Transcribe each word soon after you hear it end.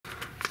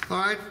All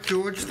right,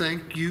 George,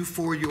 thank you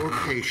for your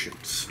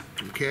patience.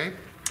 Okay?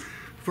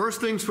 First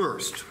things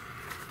first.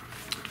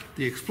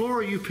 The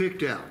Explorer you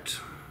picked out,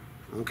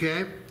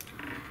 okay?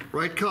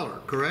 Right color,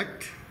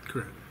 correct?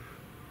 Correct.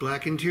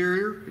 Black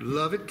interior,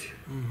 love it.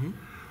 Mm-hmm.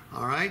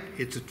 All right,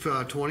 it's a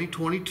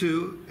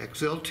 2022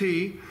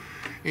 XLT,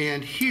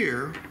 and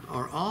here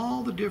are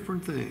all the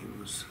different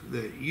things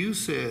that you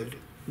said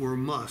were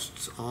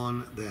musts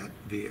on that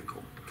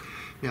vehicle.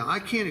 Now, I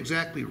can't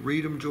exactly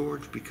read them,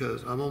 George,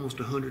 because I'm almost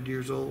 100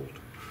 years old,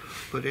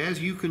 but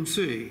as you can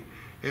see,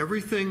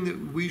 everything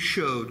that we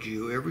showed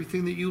you,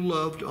 everything that you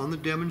loved on the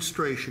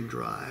demonstration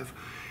drive,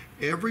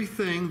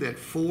 everything that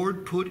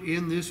Ford put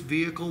in this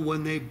vehicle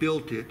when they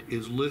built it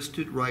is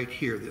listed right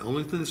here. The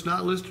only thing that's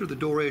not listed are the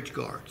door edge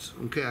guards.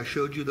 Okay, I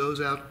showed you those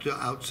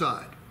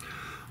outside.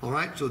 All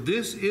right, so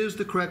this is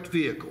the correct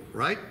vehicle,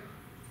 right?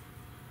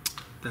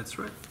 That's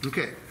right.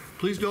 Okay,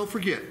 please don't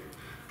forget,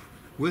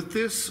 with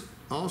this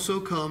also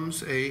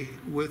comes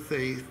with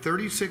a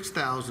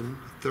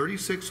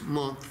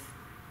 36-month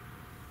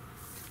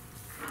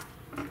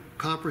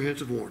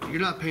comprehensive warranty.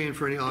 You're not paying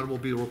for any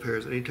automobile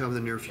repairs at any time in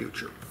the near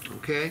future,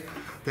 okay?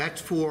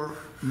 That's for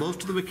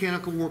most of the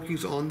mechanical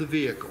workings on the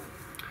vehicle.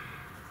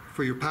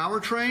 For your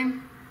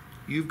powertrain,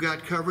 you've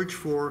got coverage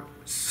for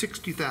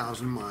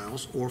 60,000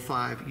 miles or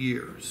 5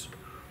 years,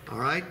 all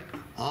right?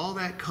 All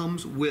that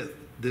comes with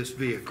this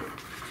vehicle.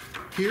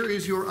 Here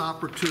is your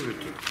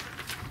opportunity.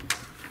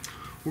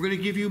 We're going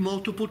to give you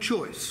multiple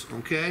choice,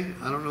 okay?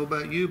 I don't know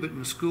about you, but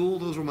in school,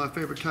 those were my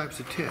favorite types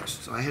of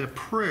tests. I had a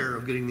prayer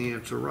of getting the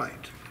answer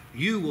right.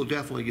 You will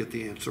definitely get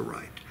the answer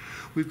right.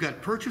 We've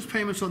got purchase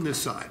payments on this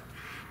side.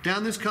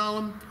 Down this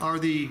column are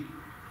the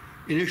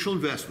initial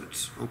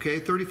investments, okay?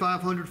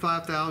 $3,500,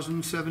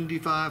 $5,000,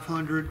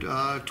 $7,500,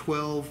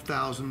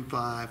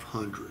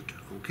 $12,500,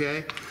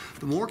 okay?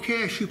 The more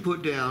cash you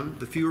put down,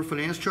 the fewer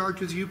finance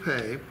charges you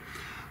pay,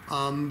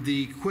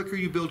 the quicker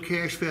you build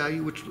cash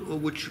value, which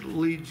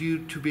leads you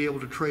to be able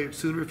to trade it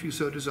sooner if you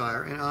so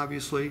desire, and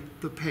obviously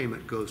the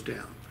payment goes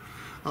down.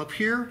 Up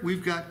here,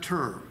 we've got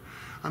term.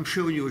 I'm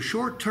showing you a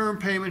short-term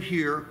payment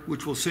here,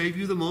 which will save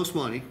you the most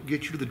money,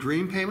 get you to the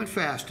dream payment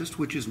fastest,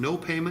 which is no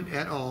payment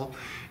at all,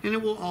 and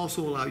it will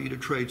also allow you to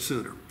trade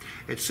sooner.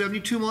 At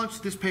 72 months,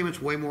 this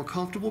payment's way more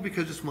comfortable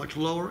because it's much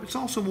lower. It's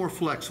also more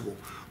flexible.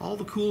 All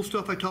the cool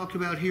stuff I talked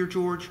about here,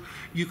 George,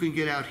 you can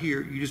get out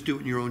here. You just do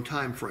it in your own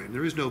time frame.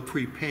 There is no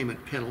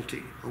prepayment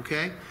penalty,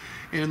 okay?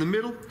 And in the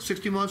middle,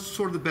 60 months,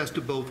 sort of the best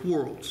of both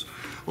worlds.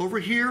 Over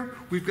here,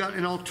 we've got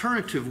an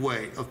alternative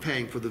way of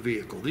paying for the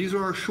vehicle. These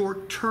are our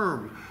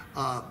short-term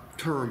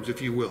terms,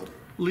 if you will,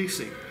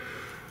 leasing.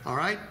 All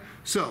right?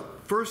 So,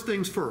 first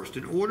things first,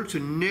 in order to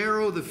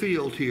narrow the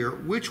field here,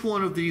 which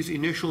one of these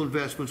initial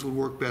investments would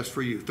work best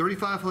for you?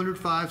 $3,500,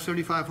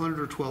 $5,000, $7,500,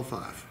 or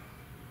 $12,500?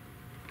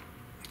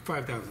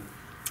 $5,000.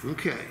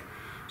 Okay.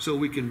 So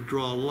we can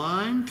draw a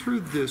line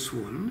through this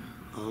one,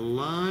 a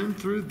line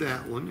through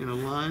that one, and a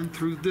line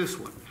through this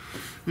one.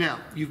 Now,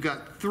 you've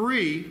got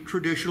 3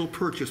 traditional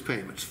purchase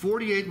payments,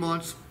 48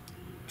 months,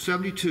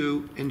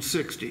 72, and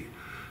 60.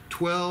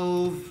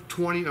 12,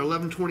 20,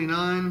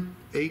 1129,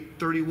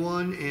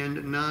 831,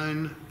 and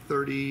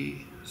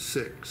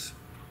 936.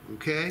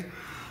 Okay?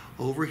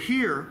 Over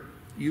here,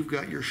 you've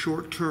got your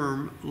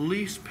short-term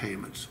lease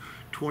payments.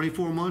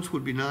 24 months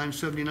would be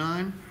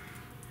 979.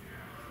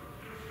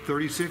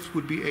 36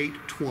 would be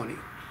 820.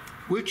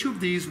 Which of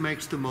these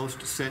makes the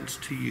most sense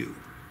to you?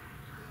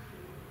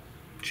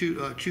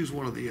 Choose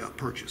one of the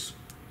purchase.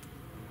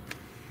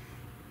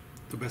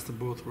 The best of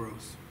both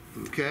worlds.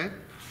 Okay?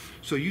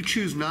 So you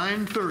choose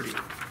 930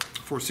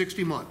 for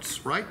 60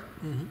 months, right?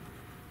 Mm-hmm.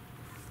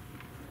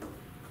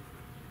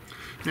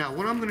 Now,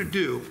 what I'm going to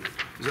do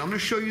is I'm going to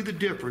show you the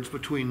difference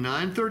between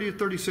 930 at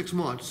 36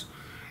 months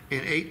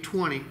and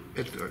 820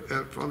 at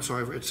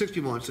 60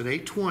 months and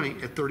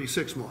 820 at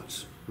 36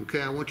 months.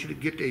 Okay, I want you to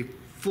get a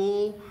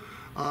full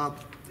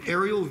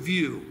aerial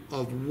view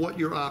of what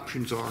your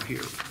options are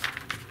here.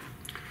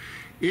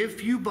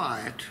 If you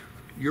buy it,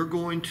 you're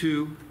going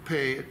to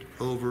pay it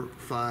over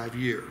 5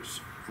 years,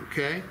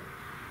 okay?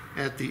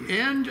 At the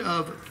end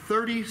of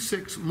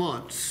 36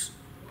 months,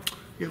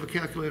 you have a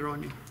calculator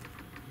on you?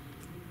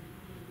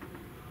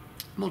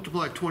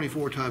 Multiply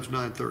 24 times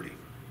 930.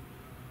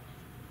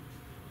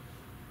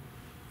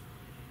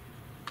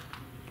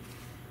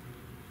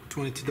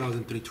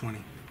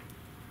 $22,320.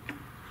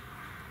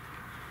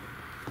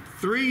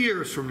 3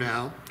 years from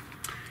now,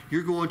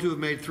 you're going to have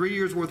made 3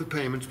 years worth of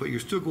payments, but you're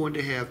still going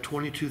to have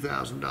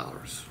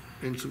 $22,000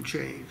 and some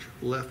change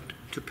left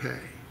to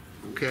pay,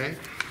 okay?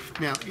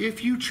 Now,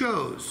 if you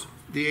chose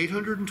the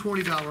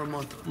 $820 a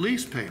month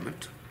lease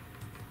payment,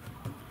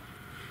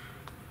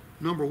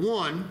 number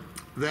one,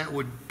 that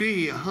would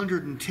be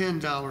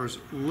 $110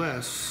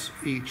 less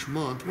each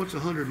month. What's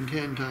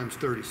 110 times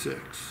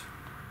 36?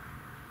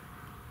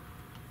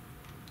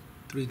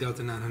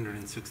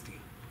 3,960.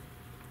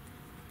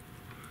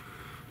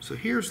 So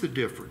here's the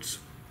difference.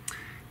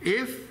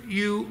 If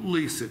you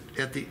lease it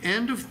at the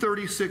end of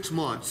 36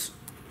 months,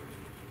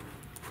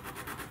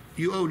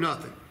 you owe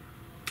nothing,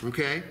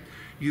 okay?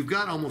 you've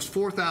got almost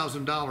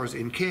 $4,000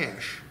 in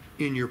cash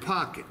in your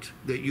pocket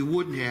that you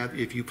wouldn't have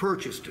if you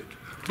purchased it.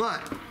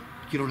 But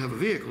you don't have a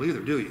vehicle either,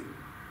 do you?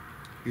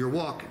 You're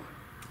walking,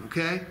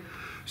 okay?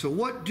 So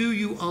what do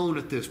you own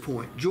at this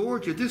point?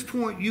 George, at this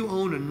point, you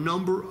own a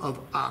number of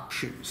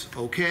options,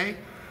 okay?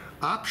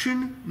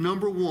 Option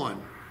number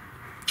one,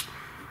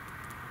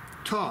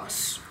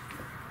 toss.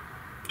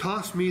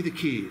 Toss me the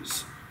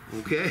keys,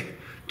 okay?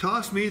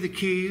 Toss me the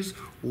keys,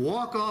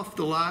 walk off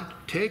the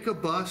lot, take a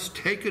bus,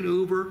 take an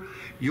Uber,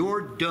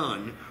 you're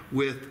done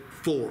with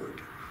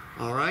Ford,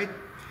 all right?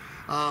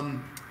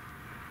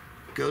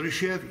 Go to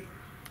Chevy,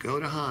 go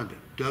to Honda,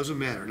 doesn't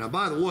matter. Now,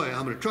 by the way,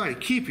 I'm going to try to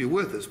keep you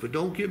with us, but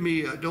don't get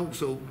me,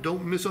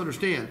 don't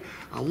misunderstand.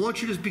 I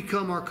want you to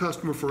become our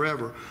customer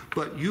forever,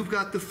 but you've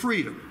got the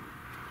freedom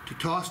to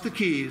toss the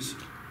keys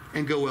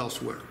and go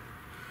elsewhere.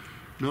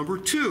 Number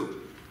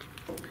two,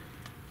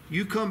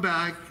 you come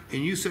back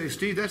and you say,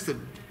 Steve, that's the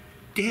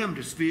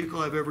damnedest vehicle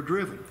I've ever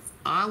driven.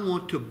 I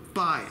want to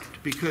buy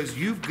it because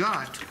you've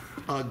got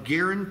a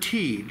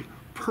guaranteed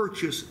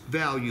purchase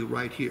value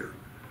right here.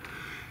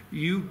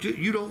 You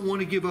don't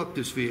want to give up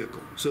this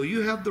vehicle, so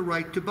you have the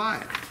right to buy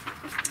it.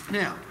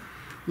 Now,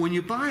 when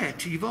you buy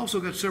it, you've also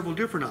got several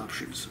different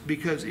options,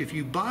 because if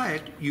you buy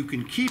it, you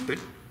can keep it,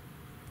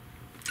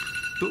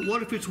 but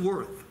what if it's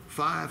worth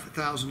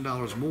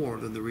 $5,000 more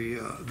than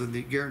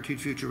the guaranteed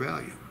future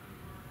value?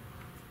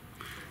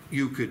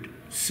 You could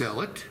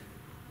sell it,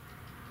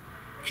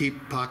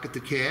 pocket the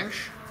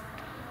cash,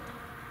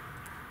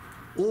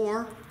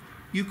 or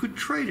you could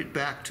trade it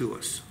back to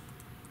us,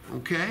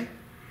 okay?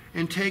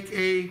 And take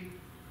a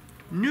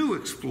new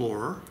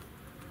Explorer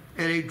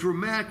at a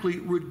dramatically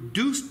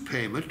reduced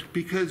payment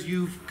because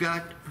you've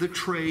got the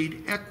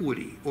trade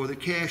equity or the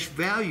cash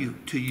value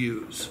to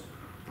use.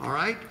 All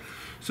right?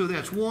 So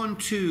that's 1,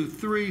 2,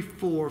 3,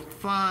 4,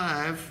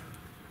 5,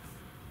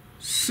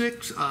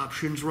 6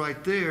 options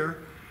right there.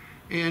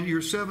 And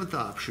your seventh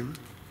option,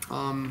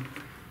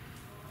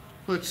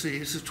 let's see,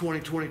 this is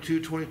 2022,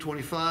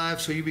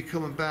 2025, so you'll be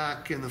coming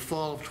back in the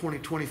fall of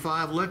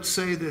 2025. Let's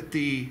say that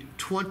the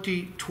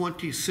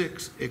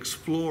 2026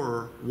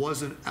 Explorer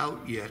wasn't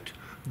out yet,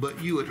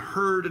 but you had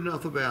heard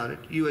enough about it,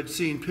 you had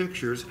seen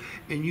pictures,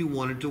 and you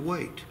wanted to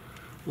wait.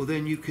 Well,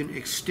 then you can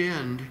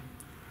extend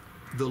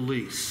the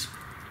lease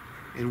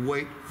and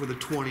wait for the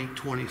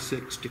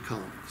 2026 to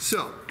come.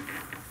 So,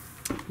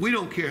 we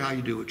don't care how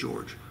you do it,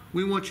 George.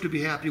 We want you to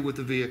be happy with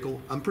the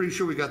vehicle. I'm pretty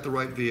sure we got the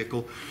right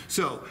vehicle.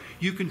 So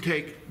you can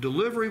take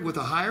delivery with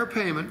a higher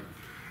payment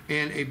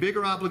and a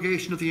bigger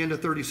obligation at the end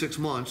of 36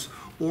 months,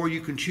 or you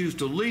can choose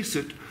to lease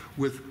it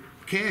with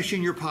cash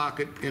in your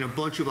pocket and a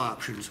bunch of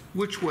options.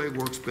 Which way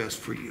works best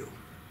for you?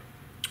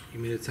 You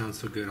made it sound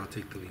so good, I'll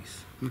take the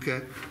lease.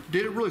 Okay.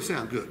 Did it really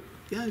sound good?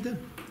 Yeah, I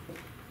did.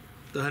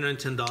 The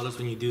 $110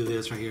 when you do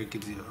this right here, it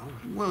gives you,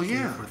 Well,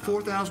 yeah,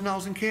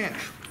 $4,000 in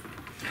cash.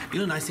 You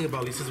know the nice thing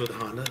about leases with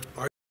Honda?